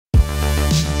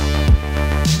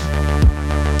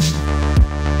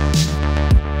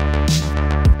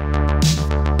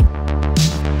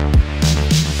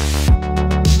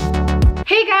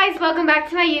back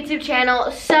to my YouTube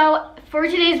channel. So for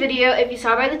today's video, if you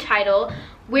saw by the title,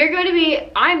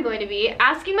 I'm going to be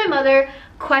asking my mother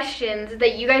questions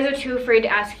that you guys are too afraid to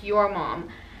ask your mom.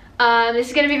 This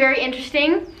is going to be very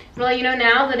interesting. I'm going to let you know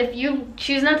now that if you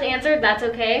choose not to answer, that's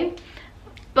okay.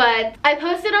 But I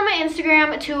posted on my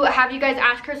Instagram to have you guys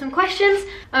ask her some questions.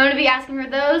 I'm going to be asking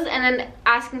her those and then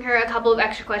asking her a couple of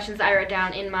extra questions that I wrote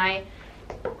down in my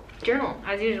journal,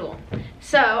 as usual.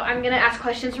 So I'm going to ask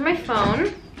questions from my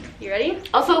phone. You ready?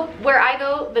 Also, where I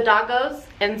go, the dog goes,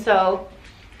 and so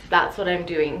that's what I'm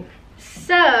doing.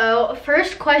 So,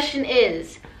 first question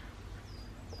is,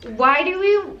 why do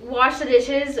we wash the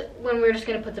dishes when we're just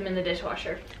gonna put them in the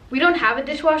dishwasher? We don't have a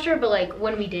dishwasher, but like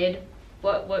when we did,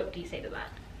 what do you say to that?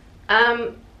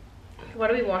 Why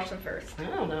do we wash them first? I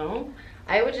don't know.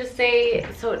 I would just say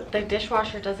so the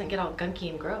dishwasher doesn't get all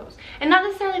gunky and gross. And not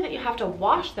necessarily that you have to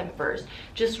wash them first,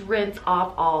 just rinse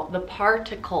off all the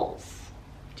particles.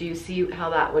 Do you see how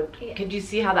that would, could you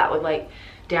see how that would like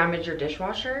damage your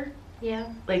dishwasher?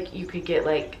 Yeah. Like you could get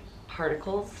like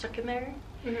particles stuck in there.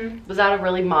 Mm-hmm. Was that a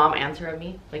really mom answer of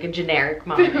me? Like a generic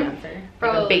mom answer?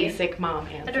 Probably. Like a basic mom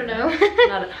answer? I don't know.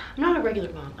 I'm not a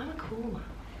regular mom. I'm a cool mom.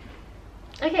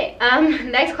 Okay,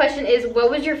 next question is,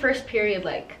 what was your first period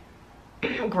like?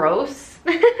 Gross.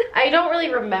 I don't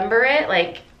really remember it,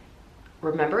 like,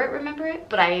 remember it,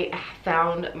 but I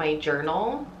found my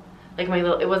journal. Like my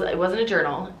little, it wasn't a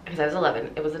journal because I was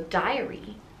 11. It was a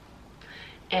diary,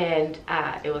 and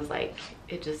it was like,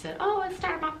 it just said, "Oh, I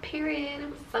started my period." It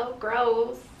was so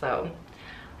gross. So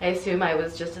I assume I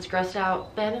was just as grossed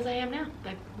out then as I am now.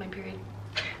 Like my period.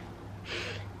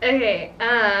 Okay.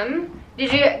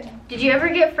 Did you ever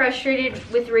get frustrated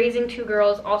with raising two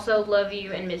girls? Also, love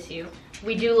you and miss you.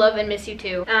 We do love and miss you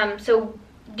too. So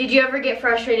did you ever get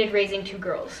frustrated raising two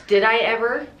girls? Did I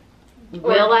ever?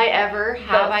 Will I ever?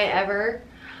 Have I ever?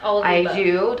 All of the above. I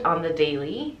do on the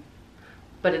daily,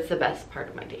 but it's the best part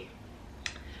of my day.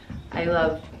 I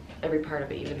love every part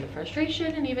of it, even the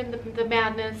frustration and even the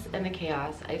madness and the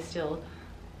chaos. I still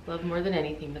love more than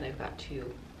anything that I've got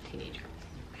two teenage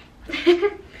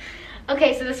girls.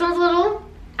 Okay, so this one's a little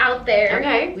out there.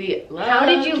 Okay. How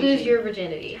did you lose your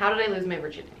virginity? How did I lose my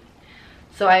virginity?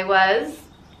 So I was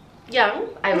young.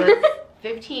 I was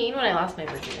 15 when I lost my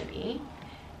virginity.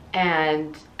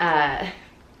 And oh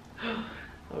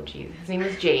geez, his name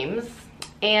was James.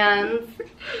 And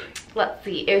let's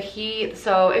see,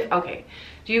 okay,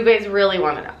 do you guys really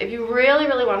want to know? If you really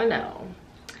want to know,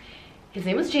 his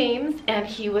name was James, and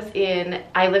he was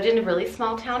I lived in a really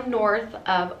small town north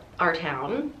of our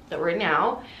town that we're in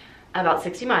now, about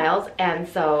 60 miles, and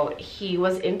so he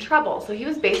was in trouble. So he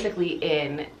was basically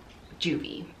in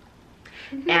juvie.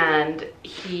 And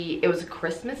it was a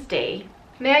Christmas day.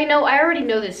 May I know? I already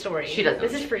know this story. She doesn't.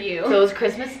 This is for you. So it was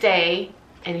Christmas Day,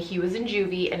 and he was in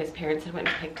juvie, and his parents had went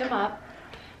and picked him up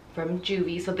from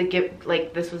juvie. So they give,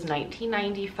 like, this was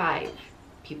 1995,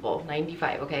 people,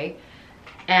 95, okay?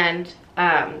 And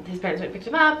his parents went and picked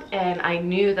him up, and I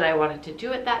knew that I wanted to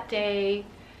do it that day.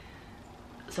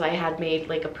 So I had made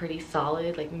like a pretty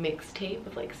solid like mixtape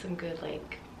of like some good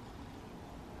like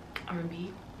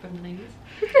R&B from the 90s.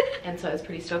 And so I was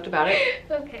pretty stoked about it.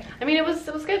 Okay. I mean, it was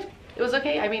good. It was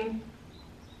okay. I mean,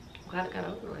 glad it got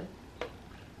over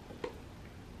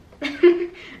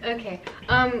with. Okay.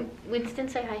 Winston,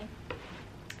 say hi.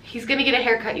 He's gonna get a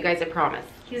haircut, you guys, I promise.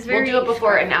 He's very We'll do it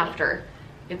before and scruffy. after.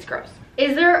 It's gross.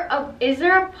 Is there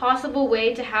a possible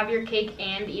way to have your cake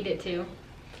and eat it too?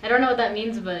 I don't know what that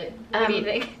means, but what do you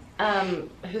think?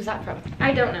 Who's that from?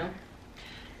 I don't know.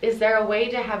 Is there a way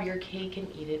to have your cake and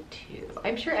eat it too?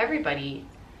 I'm sure everybody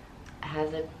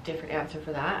has a different answer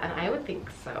for that, and I would think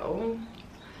so.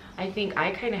 I think I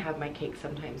kind of have my cake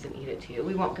sometimes and eat it too.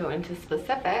 We won't go into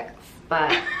specifics,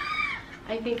 but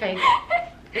I think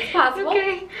it's possible.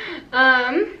 Okay.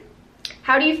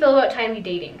 How do you feel about Tylee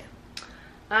dating?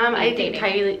 I think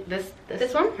Tylee,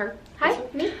 this one? Her. Hi,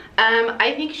 me.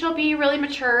 I think she'll be really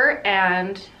mature,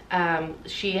 and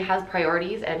she has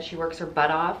priorities, and she works her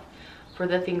butt off for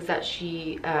the things that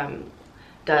she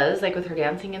does, like with her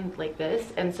dancing and like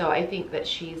this. And so I think that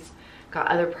she's got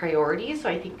other priorities. So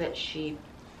I think that she,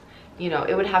 you know,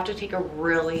 it would have to take a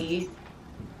really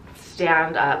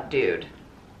stand-up dude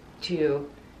to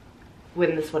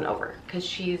win this one over, because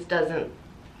she doesn't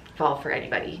fall for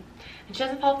anybody, and she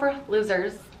doesn't fall for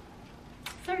losers.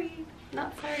 Sorry,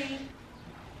 not sorry.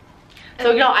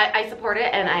 So, you know, I support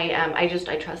it, and I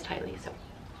trust Tylee, so.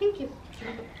 Thank you.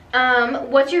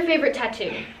 What's your favorite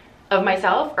tattoo? Of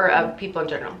myself or of people in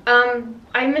general?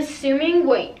 I'm assuming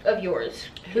of yours.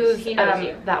 Who's he knows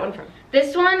you. That one from?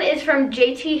 This one is from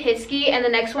JT Hiskey, and the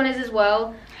next one is as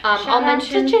well. I'll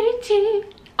mention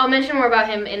I'll mention more about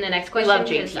him in the next question. Love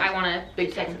JT. I want to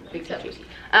big time JT.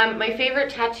 My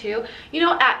favorite tattoo, you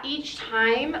know, at each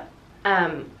time,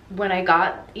 when I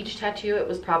got each tattoo, it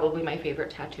was probably my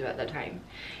favorite tattoo at the time.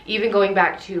 Even going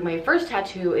back to my first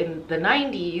tattoo in the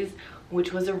 90s,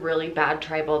 which was a really bad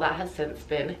tribal that has since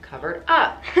been covered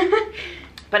up.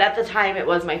 But at the time, it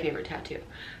was my favorite tattoo.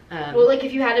 Well, like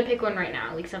if you had to pick one right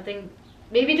now, like something,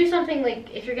 maybe do something like,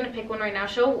 if you're gonna pick one right now,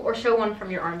 show one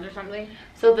from your arms or something.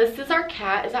 So this is our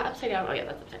cat. Is that upside down? Oh yeah,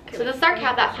 that's upside down. So this is our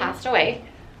cat that passed away.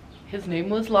 His name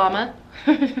was Llama.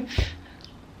 If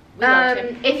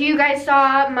you guys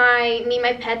saw my Meet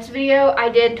My Pets video, I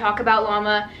did talk about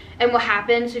Llama and what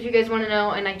happened. So if you guys want to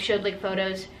know, and I showed like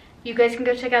photos, you guys can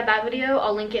go check out that video.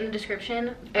 I'll link it in the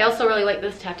description. I also really like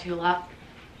this tattoo a lot.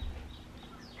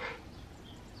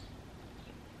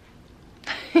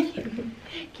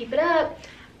 Keep it up.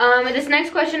 This next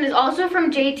question is also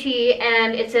from JT,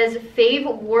 and it says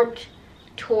fave Warped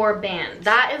Tour bands.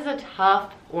 That is a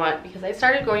tough one because I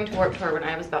started going to Warped Tour when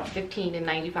I was about 15 in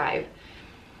 '95,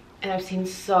 and I've seen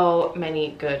so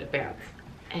many good bands,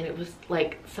 and it was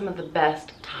like some of the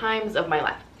best times of my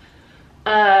life.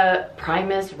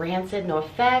 Primus, Rancid,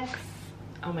 NoFX.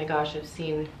 Oh my gosh, I've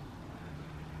seen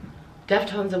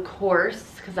Deftones, of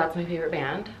course, because that's my favorite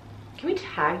band. Can we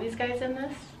tag these guys in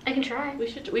this? I can try.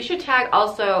 We should tag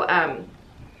also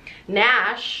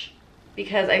Nash,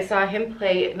 because I saw him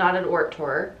play, not at Warped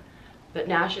Tour, but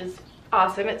Nash is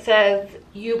awesome. It says,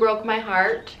 "You broke my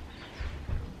heart."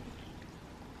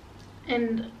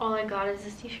 And all I got is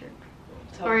this t-shirt.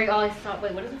 So, Or all I saw,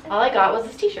 wait, what does it say? all I got was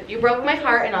this t-shirt. You broke my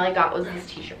heart and all I got was this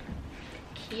t-shirt.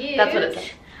 Cute. That's what it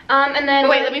says. And then... Oh,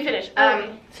 wait, let me finish.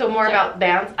 So more about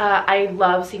bands. I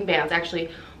love seeing bands,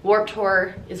 actually. Warped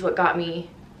Tour is what got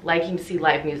me liking to see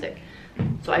live music.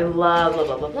 So I love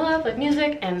live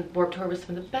music, and Warped Tour was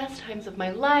some of the best times of my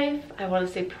life. I want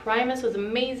to say Primus was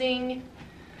amazing.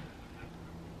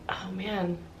 Oh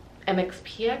man,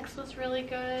 MXPX was really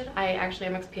good.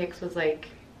 MXPX was like,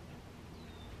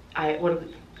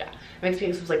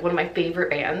 MXPX was like one of my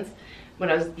favorite bands when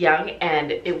I was young,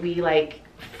 and we like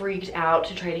freaked out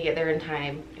to try to get there in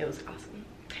time. It was awesome.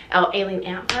 Alien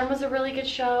Ant Farm was a really good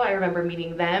show. I remember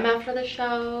meeting them after the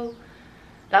show.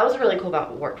 That was really cool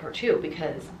about Warped Tour too,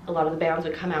 because a lot of the bands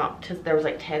would come out to, there was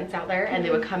like tents out there, and they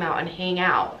would come out and hang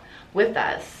out with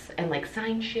us and like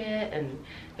sign shit, and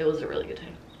it was a really good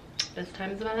time. Best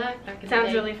times of my life back in the day.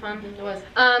 Sounds really fun. It was.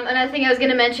 Another thing I was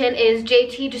gonna mention is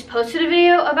JT just posted a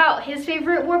video about his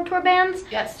favorite Warped Tour bands.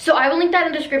 Yes. So I will link that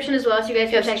in the description as well, so you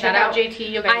guys can check shout that out JT.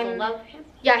 You guys will love him.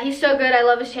 Yeah, he's so good. I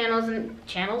love his channel,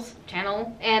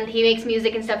 and he makes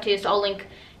music and stuff too, so I'll link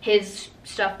his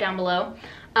stuff down below.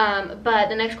 But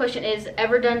the next question is,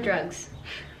 ever done drugs?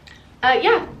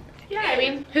 Yeah, I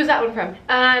mean, who's that one from?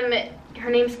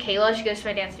 Her name's Kayla. She goes to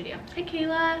my dance studio. Hi,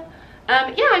 Kayla.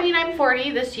 Yeah, I mean, I'm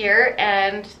 40 this year,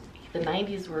 and the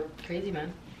 90s were crazy,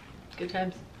 man. Good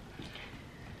times.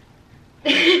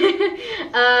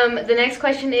 The next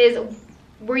question is,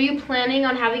 were you planning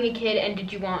on having a kid, and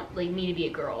did you want like me to be a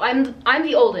girl? I'm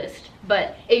the oldest,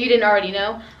 but if you didn't already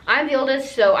know, I'm the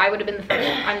oldest, so I would have been the first.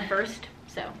 I'm the first,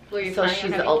 so were you? So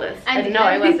she's the oldest. No,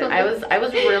 I wasn't. I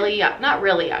was really young. Not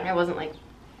really young. I wasn't like,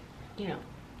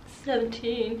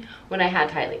 17 when I had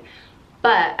Tylee,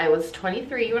 but I was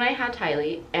 23 when I had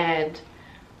Tylee, and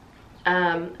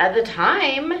at the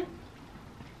time,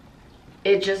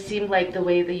 it just seemed like the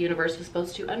way the universe was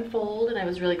supposed to unfold, and I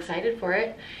was really excited for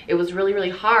it. It was really,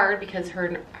 really hard because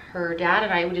her dad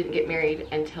and I didn't get married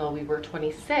until we were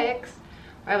 26.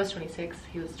 I was 26,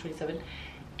 he was 27.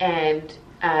 And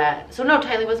so no,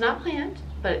 Tylee was not planned,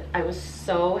 but I was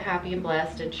so happy and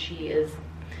blessed, and she has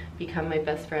become my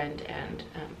best friend, and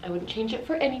I wouldn't change it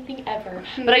for anything ever.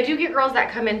 But I do get girls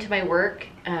that come into my work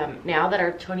now that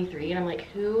are 23, and I'm like,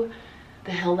 who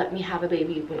the hell let me have a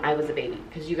baby when I was a baby?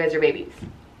 Because you guys are babies.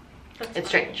 It's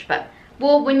strange, but...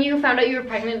 Well, when you found out you were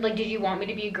pregnant, like, did you want me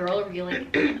to be a girl, or were you like...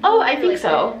 Oh, I think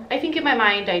so. I think in my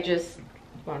mind, I just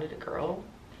wanted a girl.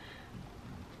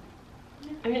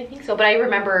 I mean, I think so. But I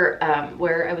remember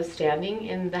where I was standing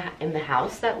in the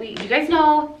house that we... Do you guys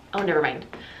know? Oh, never mind.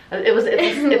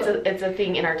 It's a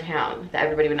thing in our town that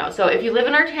everybody would know. So if you live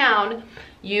in our town,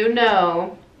 you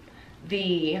know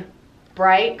the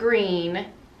bright green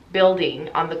building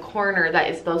on the corner that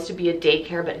is supposed to be a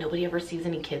daycare, but nobody ever sees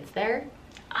any kids there.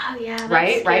 Oh yeah, that's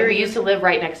right. scary. We used to live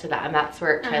right next to that, and that's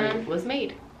where Tylee was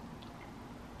made.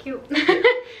 Cute.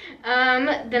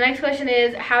 The next question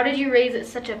is, how did you raise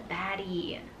such a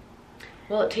baddie?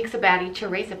 Well, it takes a baddie to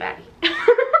raise a baddie.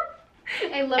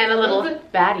 I love and a little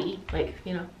baddie, like,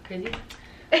 crazy.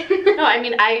 No, I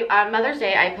mean, on Mother's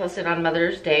Day, I posted on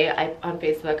Mother's Day on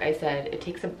Facebook, I said, it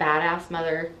takes a badass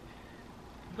mother.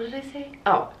 What did I say?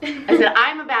 Oh, I said,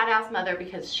 I'm a badass mother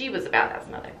because she was a badass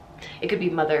mother. It could be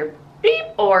mother beep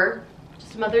or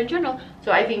just a mother in general.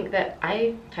 So I think that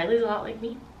Tylee's a lot like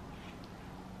me.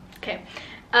 Okay.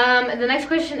 The next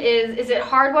question is it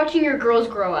hard watching your girls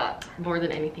grow up? More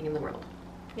than anything in the world.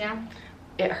 Yeah?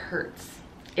 It hurts.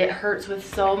 It hurts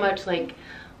with so much like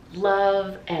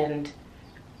love, and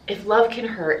if love can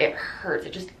hurt, it hurts.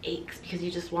 It just aches because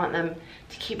you just want them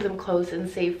to keep them close and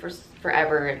safe for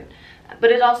forever.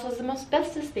 But it also is the most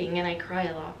bestest thing, and I cry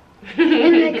a lot.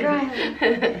 And I cry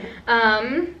a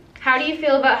lot. How do you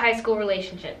feel about high school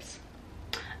relationships?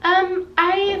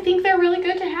 I think they're really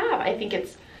good to have. I think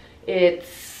it's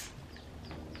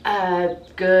a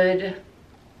good,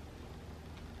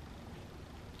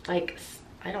 like,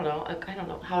 I don't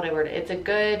know how to word it. It's a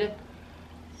good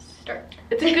start.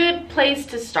 It's a good place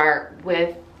to start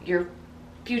with your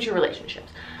future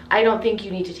relationships. I don't think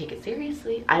you need to take it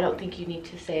seriously. I don't think you need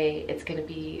to say it's going to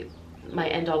be my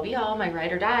end all be all, my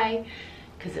ride or die,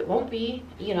 because it won't be,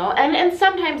 you know. And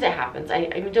sometimes it happens. I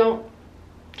mean, don't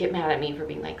get mad at me for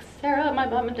being like, Sarah, my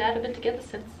mom and dad have been together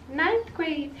since 9th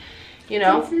grade, you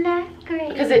know. Since 9th grade.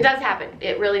 Because it does happen.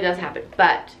 It really does happen.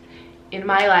 But in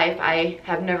my life, I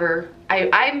have never,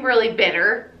 I'm really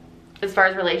bitter as far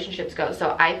as relationships go.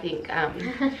 So I think,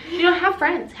 you know, have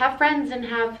friends and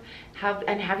have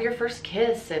your first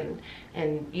kiss, and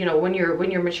you know, when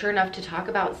you're mature enough to talk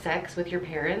about sex with your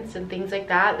parents and things like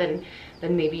that, then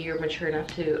maybe you're mature enough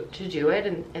to do it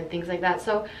and things like that.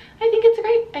 So I think it's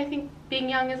great. I think being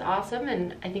young is awesome,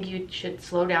 and I think you should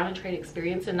slow down and try to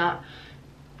experience and not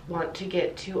want to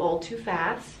get too old too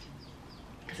fast,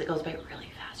 because it goes by really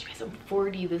fast. You guys, I'm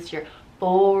 40 this year.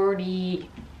 40.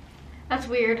 That's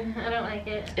weird. I don't like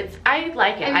it. I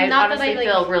like it. I honestly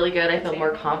feel really good. I feel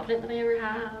more confident than I ever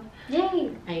have.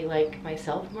 Yay. I like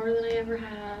myself more than I ever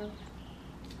have.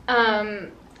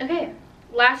 Okay.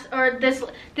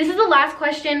 This is the last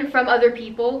question from other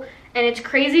people, and it's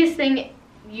craziest thing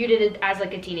you did as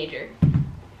like a teenager,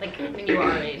 like when you were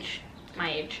our age, my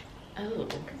age. Oh.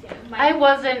 Yeah, I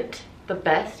wasn't the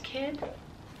best kid.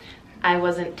 I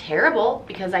wasn't terrible,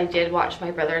 because I did watch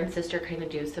my brother and sister kind of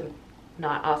do some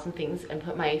not awesome things and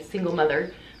put my single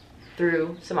mother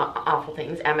through some awful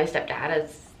things, and my stepdad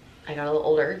as I got a little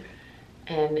older,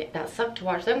 and that sucked to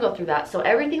watch them go through that. So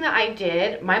everything that I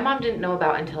did, my mom didn't know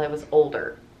about until I was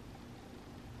older.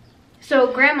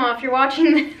 So Grandma, if you're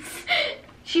watching this,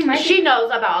 she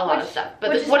knows about a lot of stuff.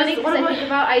 But what I think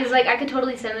about, I was like, I could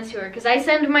totally send this to her, because I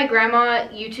send my grandma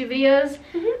YouTube videos,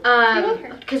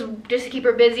 because just to keep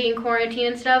her busy in quarantine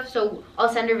and stuff. So I'll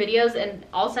send her videos, and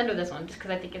I'll send her this one just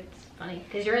because I think it's funny,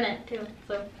 because you're in it too.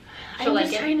 So I'm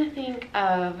just trying to think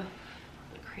of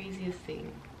the craziest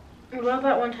thing. What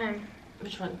about one time?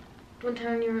 Which one? One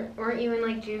time weren't you in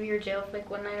like juvie or jail for like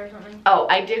one night or something? Oh,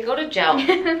 I did go to jail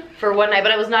for one night,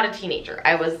 but I was not a teenager.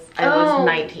 I was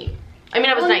 19. I mean,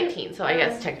 I was 19, so I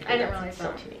guess technically that's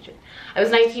still a teenager. I was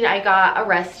 19. I got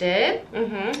arrested.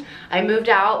 I moved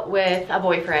out with a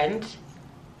boyfriend.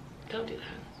 Don't do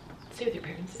that. Stay with your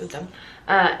parents. It was dumb.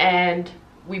 And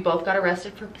we both got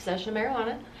arrested for possession of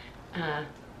marijuana.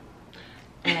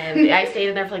 And I stayed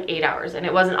in there for like 8 hours, and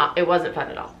it wasn't fun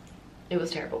at all. It was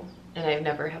terrible, and I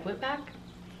never have went back.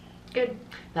 Good.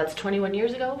 That's 21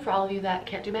 years ago for all of you that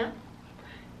can't do math.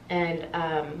 And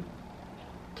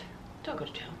don't go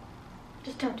to jail.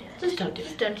 Just don't do it. Just don't do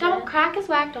it. Don't do Don't it. crack is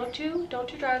whack. Don't do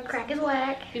drugs. Crack is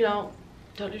whack. You know,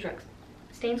 don't do drugs.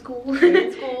 Stay in school. Stay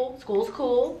in school. School's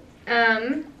cool.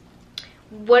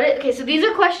 Okay, so these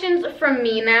are questions from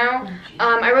me now.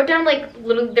 I wrote down like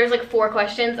there's like 4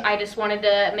 questions. I just wanted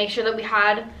to make sure that we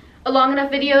had a long enough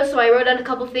video, so I wrote down a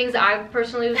couple things that I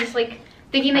personally was just like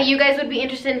thinking that you guys would be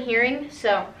interested in hearing.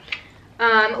 So,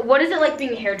 what is it like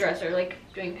being a hairdresser, like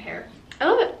doing hair? I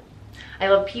love it. I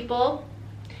love people,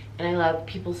 and I love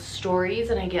people's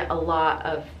stories, and I get a lot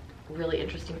of really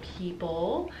interesting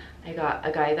people. I got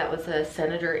a guy that was a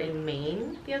senator in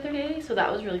Maine the other day, so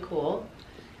that was really cool.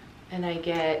 And I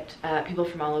get people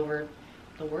from all over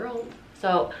the world.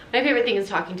 So my favorite thing is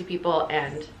talking to people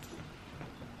and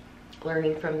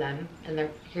learning from them, and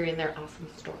hearing their awesome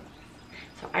stories.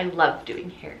 So I love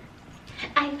doing hair.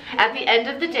 At the end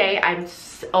of the day, I'm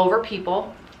over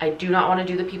people. I do not want to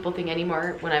do the people thing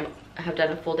anymore when I have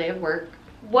done a full day of work.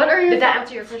 What are your Did that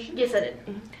answer your question? Yes, I did.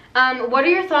 What are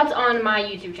your thoughts on my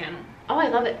YouTube channel? Oh, I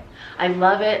love it. I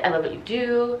love it. I love what you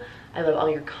do. I love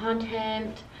all your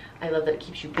content. I love that it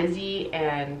keeps you busy,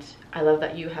 and I love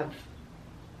that you have,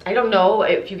 I don't know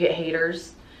if you get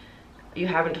haters. you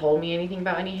haven't told me anything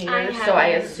about any haters, I so I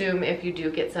haven't. assume if you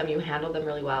do get some, you handle them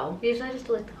really well. Usually I just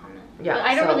delete the comment. Yeah, But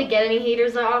I don't so- really get any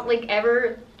haters like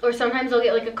ever. Or sometimes I'll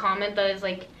get like a comment that is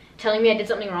like telling me I did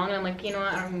something wrong, and I'm like, you know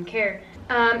what, I don't even care.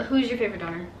 Who's your favorite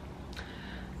donor?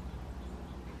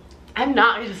 I'm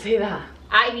not gonna say that.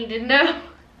 I need to know.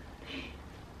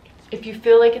 If you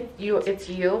feel like it's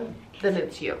you, then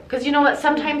it's you. Because you know what?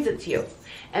 Sometimes it's you,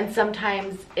 and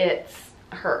sometimes it's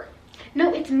her,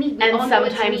 No, it's me. We all and know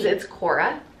sometimes me. it's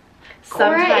Cora.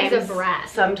 Cora Sometimes, is a brat.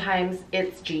 Sometimes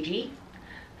it's Gigi.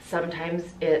 Sometimes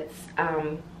it's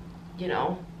you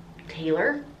know,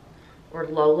 Taylor or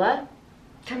Lola.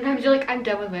 Sometimes you're like, I'm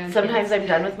done with my own Sometimes kids. I'm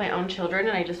done with my own children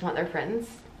and I just want their friends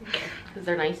because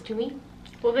they're nice to me.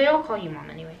 Well, they all call you mom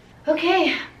anyway.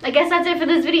 Okay, I guess that's it for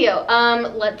this video.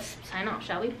 Let's sign off,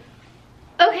 shall we?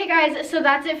 Okay guys, so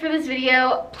that's it for this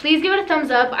video. Please give it a thumbs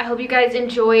up. I hope you guys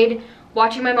enjoyed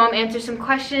watching my mom answer some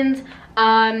questions.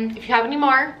 If you have any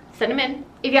more, send them in.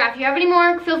 If you have any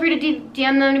more, feel free to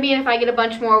DM them to me, and if I get a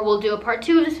bunch more, we'll do a part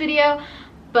 2 of this video.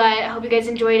 But I hope you guys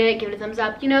enjoyed it. Give it a thumbs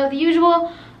up, you know, the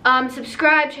usual.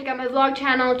 Subscribe, check out my vlog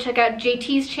channel, check out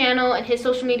JT's channel and his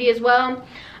social media as well.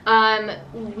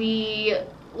 We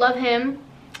love him.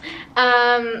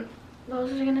 What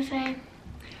else was I gonna say?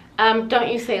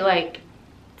 Don't you say like,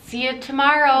 see you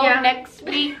tomorrow, Yeah. next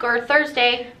week, or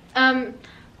Thursday.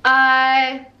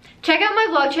 Check out my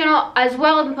vlog channel as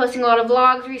well. I've been posting a lot of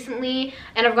vlogs recently,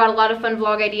 and I've got a lot of fun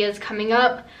vlog ideas coming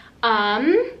up.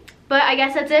 But I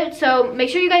guess that's it. So make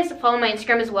sure you guys follow my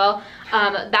Instagram as well.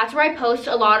 That's where I post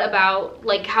a lot about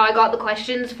like how I got the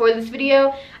questions for this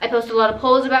video. I post a lot of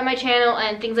polls about my channel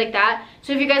and things like that.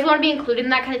 So if you guys want to be included in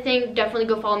that kind of thing, definitely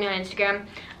go follow me on Instagram.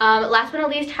 Last but not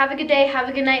least, have a good day, have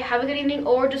a good night, have a good evening,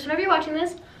 or just whenever you're watching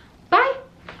this. Bye!